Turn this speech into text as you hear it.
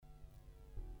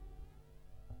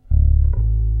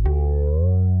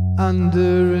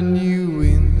Under a new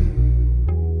wind,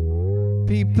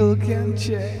 people can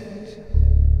change,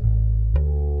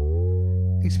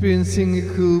 experiencing a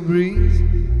cool breeze.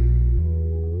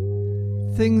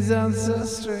 Things aren't so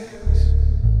strange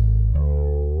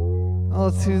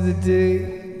all through the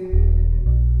day,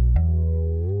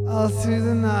 all through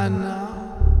the night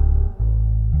now.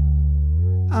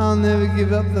 I'll never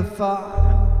give up the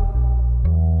fight,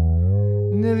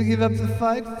 never give up the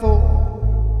fight for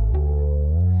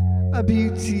a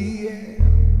beauty, yeah.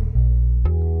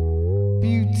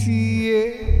 Beauty,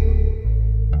 yeah.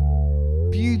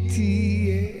 Beauty,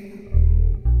 yeah.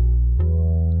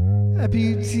 A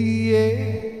beauty, yeah.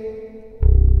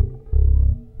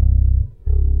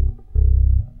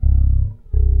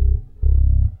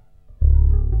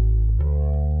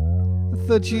 I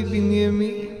thought you'd be near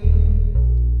me.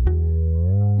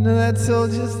 No, that's all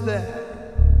just that.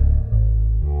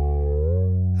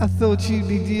 I thought you'd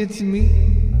be dear to me,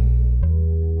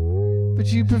 but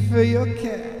you prefer your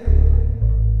cat.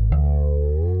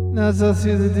 Now it's all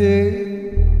through the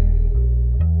day,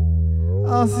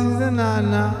 all through the night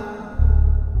now.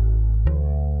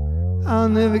 I'll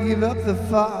never give up the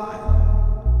fight,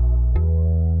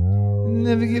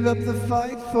 never give up the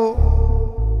fight for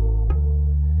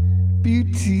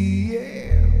beauty,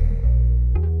 yeah.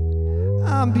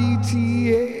 I'm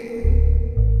beauty, yeah.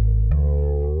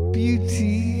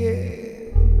 Beauty, yeah.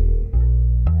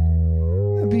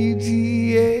 Beauty,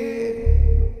 yeah.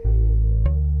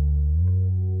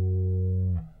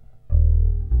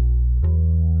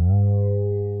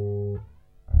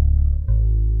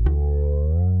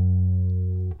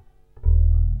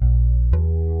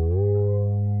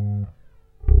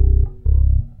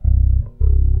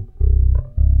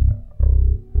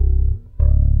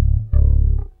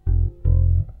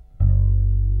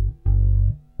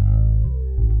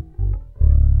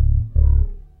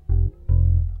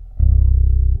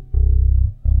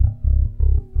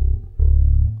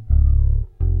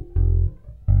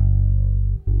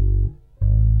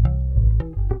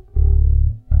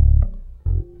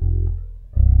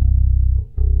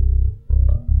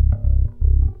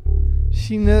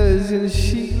 She knows and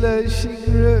she loves, she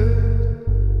grows.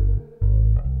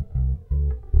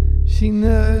 She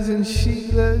knows and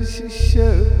she loves, she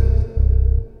shows.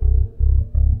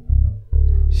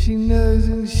 She knows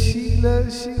and she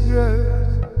loves, she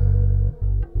grows.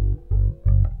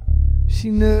 She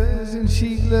knows and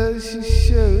she loves, she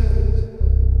shows.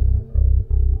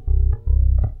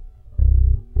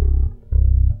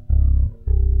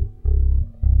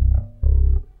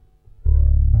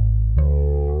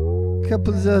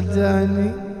 Couples are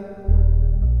dining,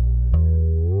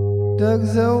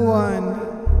 dogs are whining.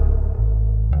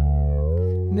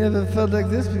 Never felt like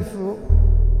this before,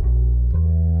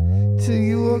 till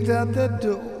you walked out that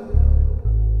door.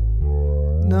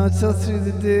 Now it's all through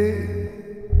the day,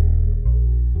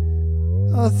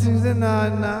 all through the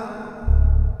night now.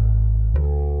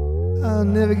 I'll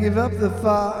never give up the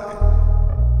fight,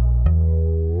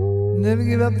 never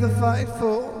give up the fight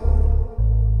for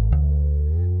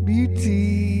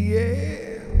beauty,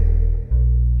 yeah.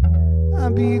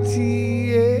 I'm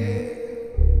beauty, yeah.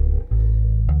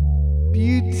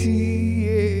 Beauty,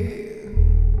 yeah.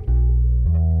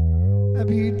 A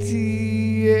beauty,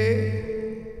 yeah.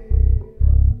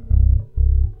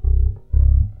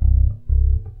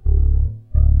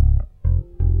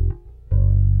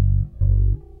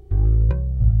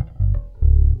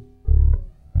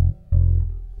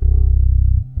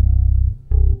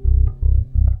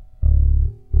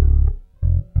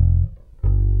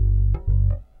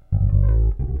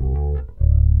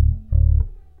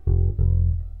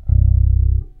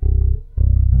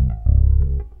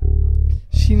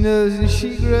 She knows and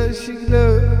she grows, she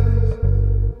glows.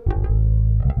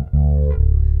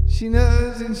 She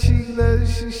knows and she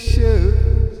glows, she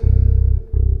shows.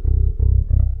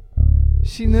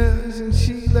 She knows and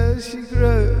she loves, she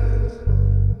grows.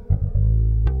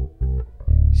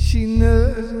 She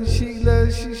knows and she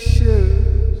loves, she shows.